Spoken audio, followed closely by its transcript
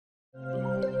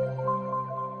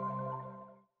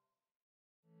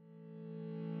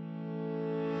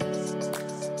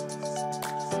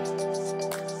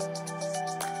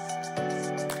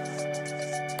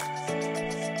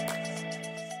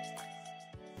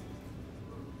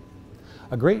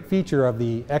A great feature of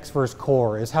the XVers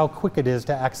KOR is how quick it is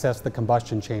to access the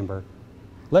combustion chamber.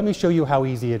 Let me show you how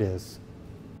easy it is.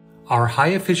 Our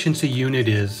high-efficiency unit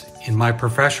is, in my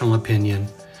professional opinion,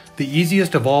 the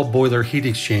easiest of all boiler heat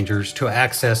exchangers to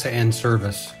access and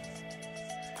service.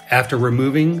 After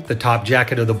removing the top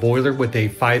jacket of the boiler with a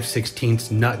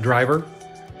 5/16 nut driver,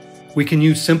 we can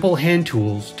use simple hand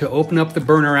tools to open up the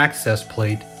burner access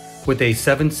plate with a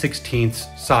 7/16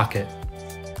 socket.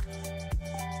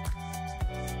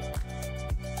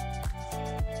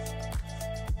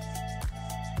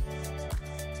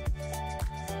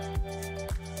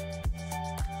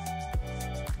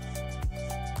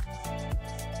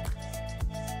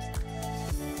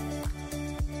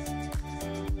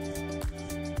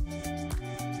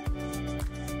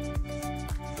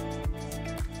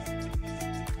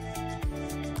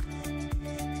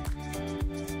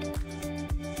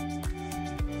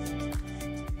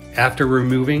 After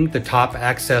removing the top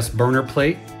access burner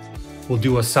plate, we'll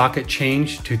do a socket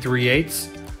change to 3/8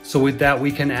 so with that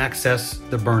we can access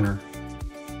the burner.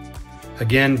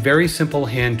 Again, very simple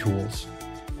hand tools.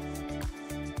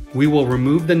 We will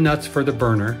remove the nuts for the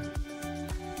burner.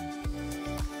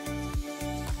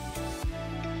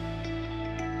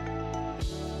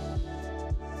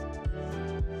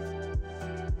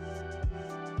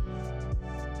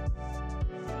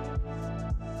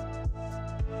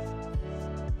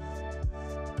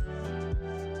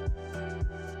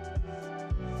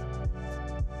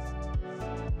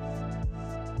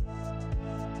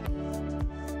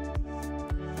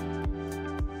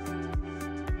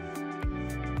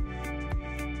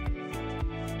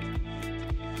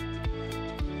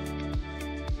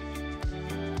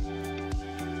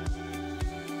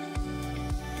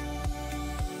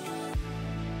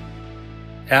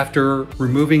 After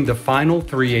removing the final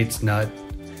 3/8 nut,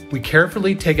 we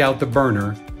carefully take out the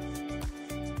burner,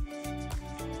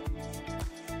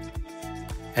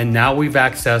 and now we've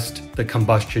accessed the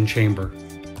combustion chamber.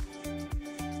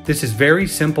 This is very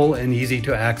simple and easy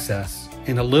to access.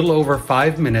 In a little over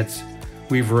 5 minutes,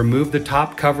 we've removed the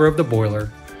top cover of the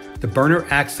boiler, the burner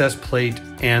access plate,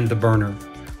 and the burner.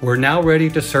 We're now ready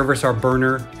to service our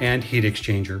burner and heat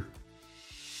exchanger.